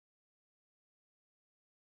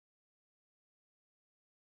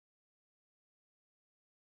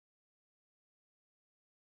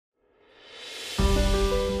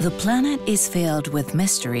The planet is filled with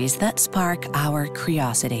mysteries that spark our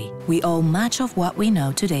curiosity. We owe much of what we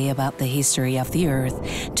know today about the history of the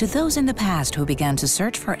Earth to those in the past who began to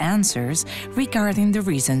search for answers regarding the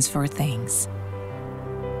reasons for things.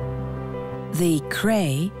 The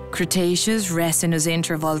CREI, Cretaceous Resinous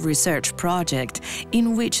Interval Research Project,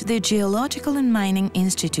 in which the Geological and Mining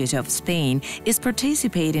Institute of Spain is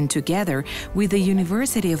participating together with the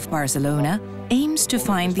University of Barcelona, aims to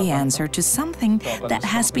find the answer to something that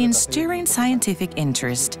has been stirring scientific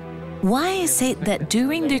interest. Why is it that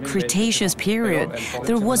during the Cretaceous period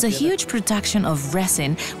there was a huge production of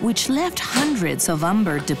resin which left hundreds of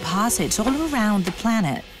amber deposits all around the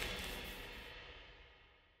planet?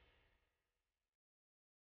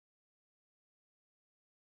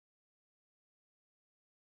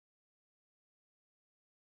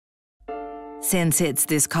 Since its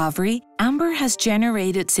discovery, amber has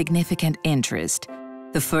generated significant interest.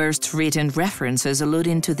 The first written references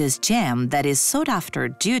alluding to this gem that is sought after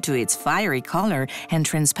due to its fiery color and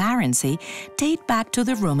transparency date back to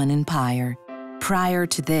the Roman Empire. Prior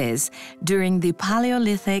to this, during the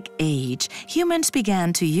Paleolithic age, humans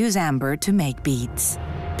began to use amber to make beads.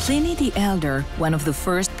 Pliny the Elder, one of the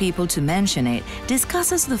first people to mention it,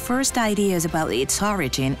 discusses the first ideas about its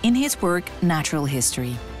origin in his work Natural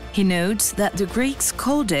History. He notes that the Greeks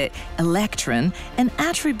called it electron and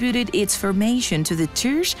attributed its formation to the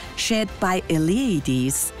tears shed by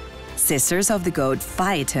Eliades, sisters of the god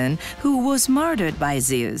Phaeton, who was murdered by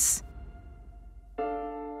Zeus.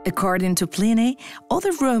 According to Pliny,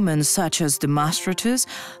 other Romans such as Demostratus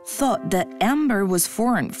thought that amber was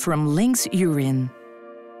formed from lynx urine.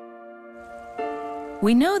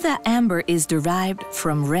 We know that amber is derived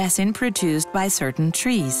from resin produced by certain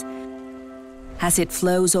trees. As it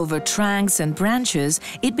flows over trunks and branches,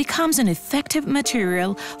 it becomes an effective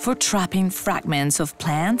material for trapping fragments of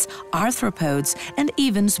plants, arthropods, and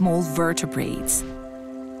even small vertebrates.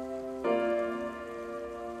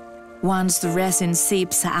 Once the resin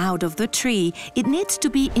seeps out of the tree, it needs to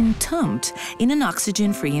be entombed in an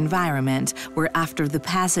oxygen-free environment, where after the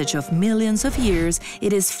passage of millions of years,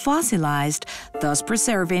 it is fossilized, thus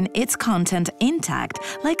preserving its content intact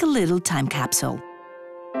like a little time capsule.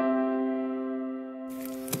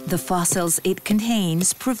 The fossils it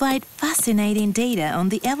contains provide fascinating data on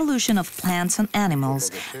the evolution of plants and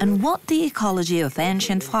animals and what the ecology of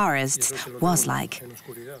ancient forests was like.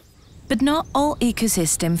 But not all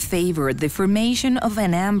ecosystems favor the formation of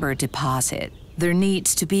an amber deposit. There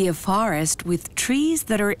needs to be a forest with trees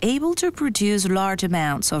that are able to produce large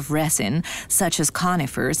amounts of resin, such as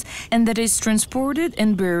conifers, and that is transported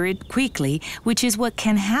and buried quickly, which is what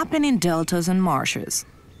can happen in deltas and marshes.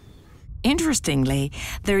 Interestingly,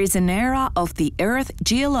 there is an era of the Earth's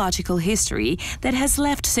geological history that has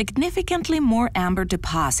left significantly more amber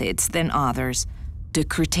deposits than others, the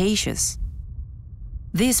Cretaceous.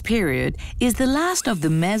 This period is the last of the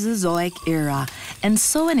Mesozoic era and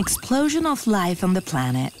saw an explosion of life on the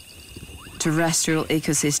planet. Terrestrial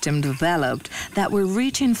ecosystems developed that were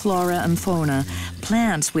rich in flora and fauna,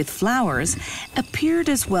 plants with flowers appeared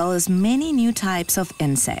as well as many new types of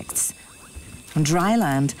insects. On dry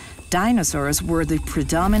land, dinosaurs were the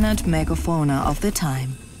predominant megafauna of the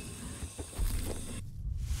time.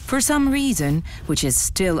 For some reason, which is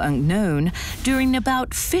still unknown, during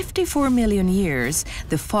about 54 million years,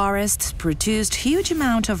 the forests produced huge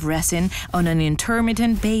amounts of resin on an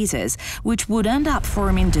intermittent basis, which would end up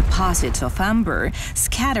forming deposits of amber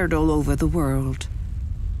scattered all over the world.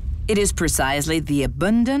 It is precisely the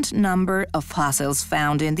abundant number of fossils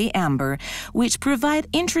found in the amber which provide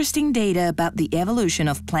interesting data about the evolution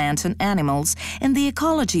of plants and animals and the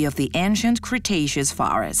ecology of the ancient Cretaceous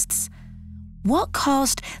forests. What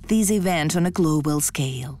caused this event on a global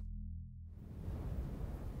scale?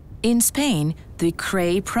 In Spain, the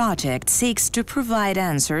CREI project seeks to provide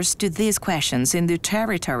answers to these questions in the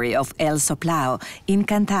territory of El Soplao in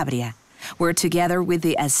Cantabria, where together with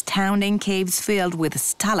the astounding caves filled with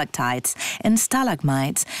stalactites and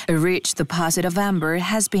stalagmites, a rich deposit of amber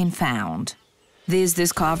has been found. This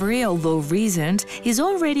discovery, although recent, is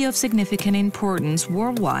already of significant importance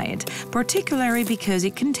worldwide, particularly because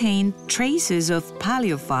it contained traces of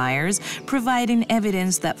paleofires, providing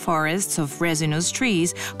evidence that forests of resinous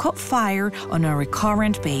trees caught fire on a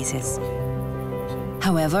recurrent basis.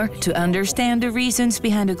 However, to understand the reasons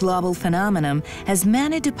behind a global phenomenon, as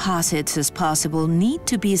many deposits as possible need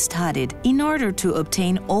to be studied in order to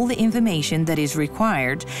obtain all the information that is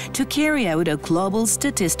required to carry out a global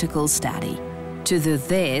statistical study. To do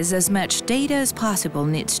this, as much data as possible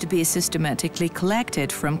needs to be systematically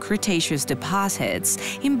collected from Cretaceous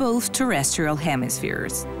deposits in both terrestrial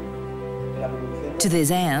hemispheres. To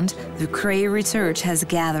this end, the CREI research has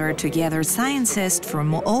gathered together scientists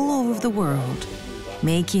from all over the world.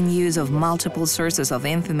 Making use of multiple sources of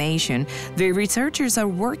information, the researchers are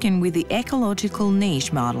working with the ecological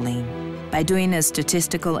niche modeling. By doing a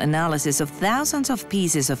statistical analysis of thousands of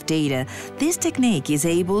pieces of data, this technique is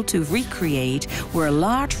able to recreate where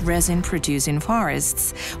large resin-producing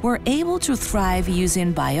forests were able to thrive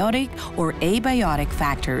using biotic or abiotic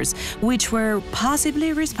factors, which were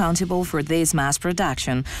possibly responsible for this mass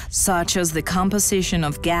production, such as the composition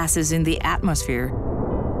of gases in the atmosphere,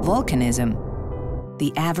 volcanism,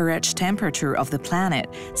 the average temperature of the planet,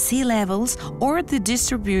 sea levels, or the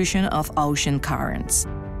distribution of ocean currents.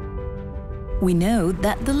 We know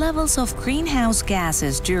that the levels of greenhouse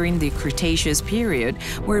gases during the Cretaceous period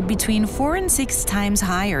were between 4 and 6 times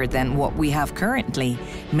higher than what we have currently,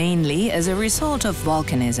 mainly as a result of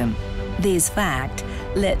volcanism. This fact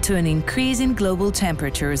led to an increase in global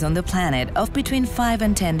temperatures on the planet of between 5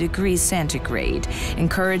 and 10 degrees centigrade,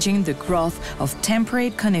 encouraging the growth of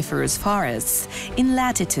temperate coniferous forests in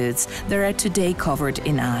latitudes that are today covered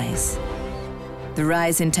in ice. The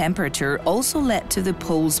rise in temperature also led to the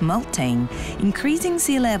poles melting, increasing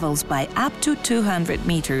sea levels by up to 200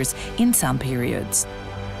 meters in some periods.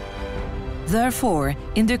 Therefore,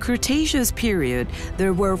 in the Cretaceous period,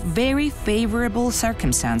 there were very favorable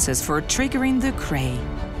circumstances for triggering the CREI.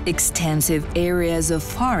 Extensive areas of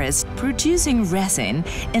forest producing resin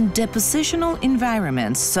and depositional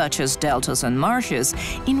environments such as deltas and marshes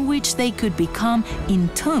in which they could become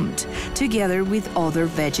entombed together with other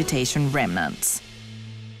vegetation remnants.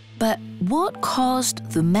 But what caused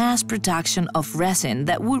the mass production of resin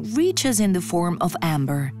that would reach us in the form of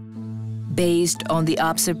amber? Based on the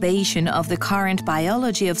observation of the current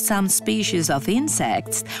biology of some species of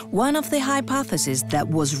insects, one of the hypotheses that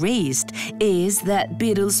was raised is that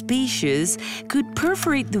beetle species could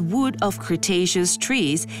perforate the wood of Cretaceous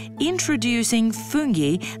trees, introducing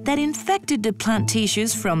fungi that infected the plant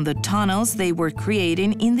tissues from the tunnels they were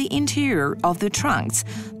creating in the interior of the trunks,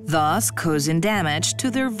 thus causing damage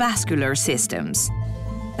to their vascular systems.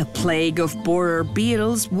 A plague of borer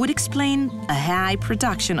beetles would explain a high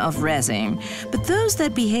production of resin, but those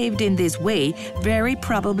that behaved in this way very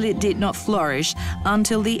probably did not flourish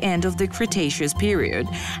until the end of the Cretaceous period,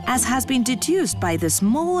 as has been deduced by the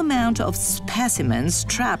small amount of specimens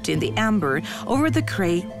trapped in the amber over the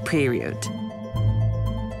CREI period.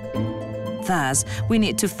 Thus, we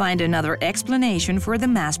need to find another explanation for the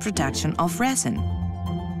mass production of resin.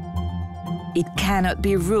 It cannot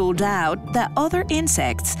be ruled out that other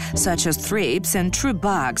insects, such as thrips and true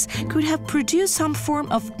bugs, could have produced some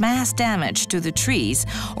form of mass damage to the trees,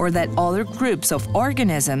 or that other groups of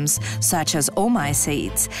organisms, such as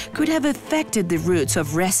oomycetes, could have affected the roots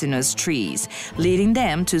of resinous trees, leading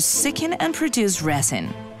them to sicken and produce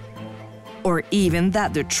resin. Or even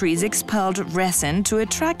that the trees expelled resin to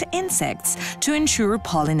attract insects to ensure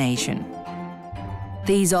pollination.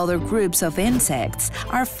 These other groups of insects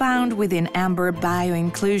are found within amber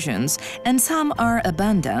bioinclusions, and some are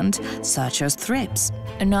abundant, such as thrips.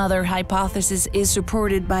 Another hypothesis is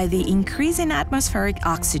supported by the increase in atmospheric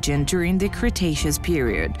oxygen during the Cretaceous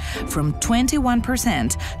period, from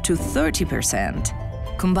 21% to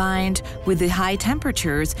 30%. Combined with the high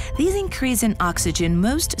temperatures, this increase in oxygen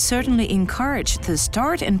most certainly encouraged the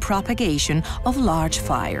start and propagation of large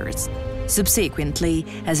fires. Subsequently,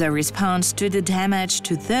 as a response to the damage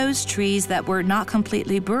to those trees that were not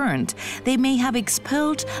completely burned, they may have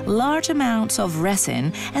expelled large amounts of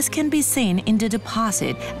resin, as can be seen in the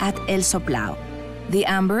deposit at El Soplao. The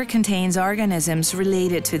amber contains organisms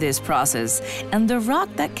related to this process, and the rock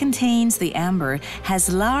that contains the amber has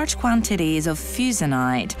large quantities of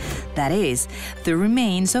fusinite, that is, the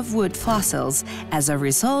remains of wood fossils, as a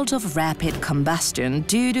result of rapid combustion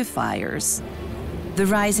due to fires. The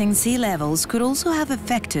rising sea levels could also have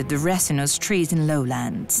affected the resinous trees in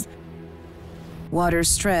lowlands. Water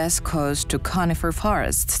stress caused to conifer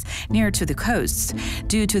forests near to the coasts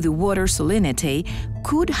due to the water salinity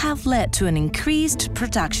could have led to an increased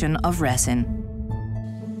production of resin.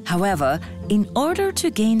 However, in order to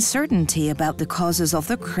gain certainty about the causes of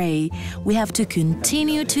the CREI, we have to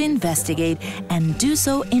continue to investigate and do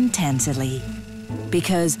so intensely.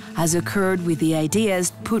 Because, as occurred with the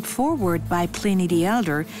ideas put forward by Pliny the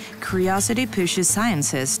Elder, curiosity pushes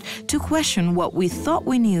scientists to question what we thought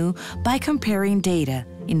we knew by comparing data,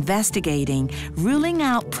 investigating, ruling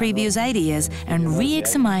out previous ideas, and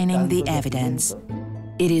re-examining the evidence.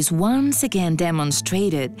 It is once again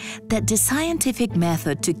demonstrated that the scientific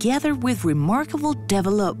method, together with remarkable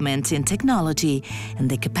developments in technology and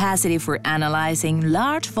the capacity for analyzing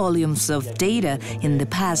large volumes of data in the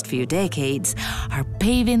past few decades, are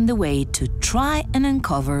paving the way to try and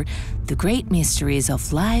uncover the great mysteries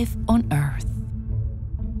of life on Earth.